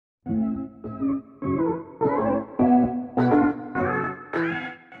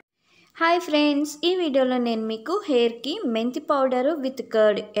Hi friends, ఈ వీడియోలో నేను మీకు హెయిర్కి మెంతి పౌడర్ విత్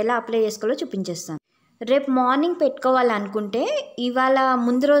కర్డ్ ఎలా అప్లై చేసుకోవాలో చూపించేస్తాను. రేపు మార్నింగ్ పెట్టుకోవాలనుకుంటే ఇవాళ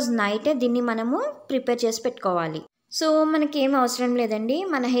ముందు రోజు నైటే దీన్ని మనము ప్రిపేర్ చేసి పెట్టుకోవాలి. సో మనకి ఏం అవసరం లేదండి,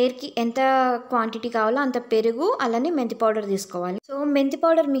 మన హెయిర్కి ఎంత క్వాంటిటీ కావాలో అంత పెరుగు అలానే మెంతి పౌడర్ తీసుకోవాలి. సో మెంతి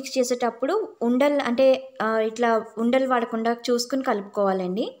పౌడర్ మిక్స్ చేసేటప్పుడు ఇట్లా ఉండలు పడకుండా చూసుకుని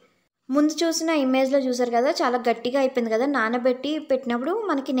కలుపుకోవాలండి. ముందు చూసిన ఇమేజ్లో చూసారు కదా, చాలా గట్టిగా అయిపోయింది కదా. నానబెట్టి పెట్టినప్పుడు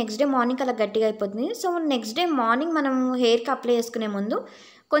మనకి నెక్స్ట్ డే మార్నింగ్ అలా గట్టిగా అయిపోతుంది. సో నెక్స్ట్ డే మార్నింగ్ మనం హెయిర్కి అప్లై చేసుకునే ముందు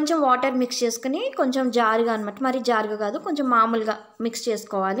కొంచెం వాటర్ మిక్స్ చేసుకుని, కొంచెం జారుగా అనమాట, మరీ జారుగా కాదు, కొంచెం మామూలుగా మిక్స్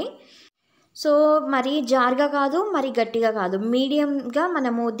చేసుకోవాలి. సో మరీ జారుగా కాదు, మరీ గట్టిగా కాదు, మీడియంగా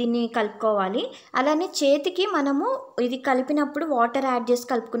మనము దీన్ని కలుపుకోవాలి. అలానే చేతికి మనము ఇది కలిపినప్పుడు వాటర్ యాడ్ చేసి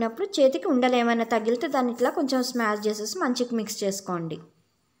కలుపుకున్నప్పుడు చేతికి ఉండలు ఏమైనా తగిలితే దాన్ని ఇట్లా కొంచెం స్మాష్ చేసేసి మంచిగా మిక్స్ చేసుకోండి.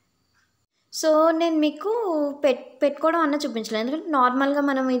 సో నేను మీకు పెట్టుకోవడం అన్న చూపించలేదు, ఎందుకంటే నార్మల్గా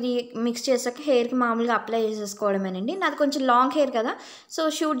మనం ఇది మిక్స్ చేసాక హెయిర్కి మామూలుగా అప్లై చేసేసుకోవడమేనండి. నాది కొంచెం లాంగ్ హెయిర్ కదా, సో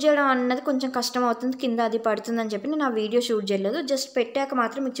షూట్ చేయడం అన్నది కొంచెం కష్టం అవుతుంది, కింద అది పడుతుందని చెప్పి నేను ఆ వీడియో షూట్ చేయలేదు. జస్ట్ పెట్టాక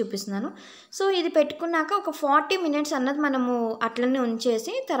మాత్రం మీకు చూపిస్తున్నాను. సో ఇది పెట్టుకున్నాక ఒక 40 minutes అన్నది మనము అట్లనే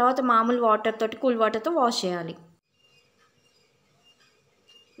ఉంచేసి తర్వాత మామూలు వాటర్ తోటి, కూల్ వాటర్తో వాష్ చేయాలి.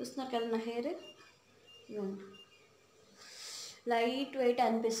 చూస్తున్నారు కదా నా హెయిర్ లైట్ వెయిట్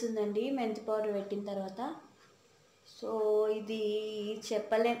అనిపిస్తుందండి మెంతి పౌడర్ పెట్టిన తర్వాత. సో ఇది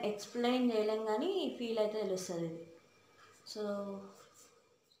ఎక్స్ప్లెయిన్ చేయలేం, కానీ ఫీల్ అయితే తెలుస్తుంది ఇది.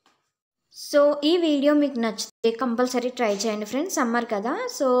 సో ఈ వీడియో మీకు నచ్చితే కంపల్సరీ ట్రై చేయండి ఫ్రెండ్స్. సమ్మర్ కదా,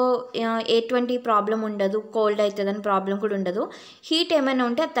 సో ఎటువంటి ప్రాబ్లం ఉండదు, కోల్డ్ అవుతుందని ప్రాబ్లం కూడా ఉండదు. హీట్ ఏమైనా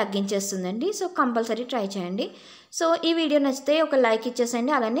ఉంటే అది తగ్గించేస్తుందండి. సో కంపల్సరీ ట్రై చేయండి. సో ఈ వీడియో నచ్చితే ఒక లైక్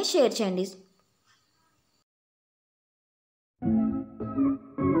ఇచ్చేసేయండి, అలానే షేర్ చేయండి.